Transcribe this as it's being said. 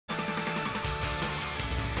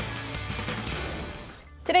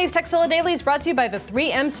Today's Tekzilla Daily is brought to you by the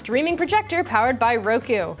 3M streaming projector powered by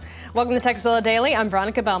Roku. Welcome to Tekzilla Daily, I'm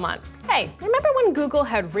Veronica Belmont. Hey, remember when Google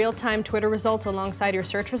had real-time Twitter results alongside your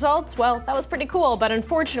search results? Well, that was pretty cool, but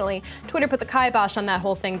unfortunately, Twitter put the kibosh on that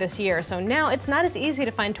whole thing this year, so now it's not as easy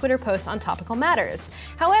to find Twitter posts on topical matters.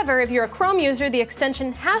 However, if you're a Chrome user, the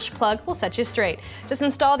extension Hashplug will set you straight. Just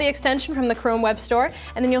install the extension from the Chrome Web Store,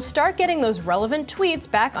 and then you'll start getting those relevant tweets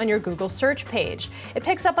back on your Google search page. It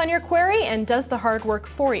picks up on your query and does the hard work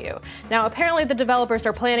for you. Now, apparently the developers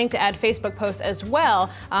are planning to add Facebook posts as well.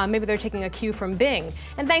 Maybe they're taking a cue from Bing.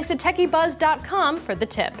 And thanks to TechieBuzz.com for the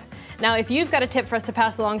tip. Now, if you've got a tip for us to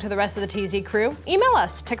pass along to the rest of the TZ crew, email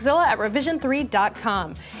us,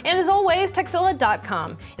 Tekzilla@revision3.com. And as always,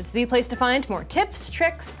 Tekzilla.com. It's the place to find more tips,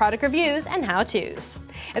 tricks, product reviews, and how-tos.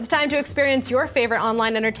 It's time to experience your favorite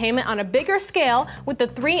online entertainment on a bigger scale with the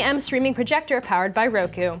 3M streaming projector powered by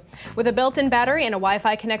Roku. With a built-in battery and a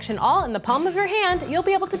Wi-Fi connection all in the palm of your hand, you'll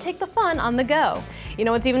be able to take the fun on the go. You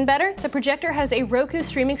know what's even better? The projector has a Roku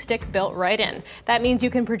streaming stick built right in. That means you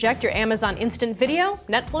can project your Amazon Instant Video,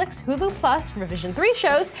 Netflix, Hulu Plus, Revision 3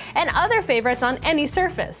 shows, and other favorites on any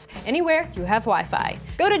surface, anywhere you have Wi-Fi.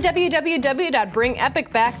 Go to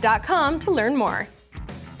www.bringepicback.com to learn more.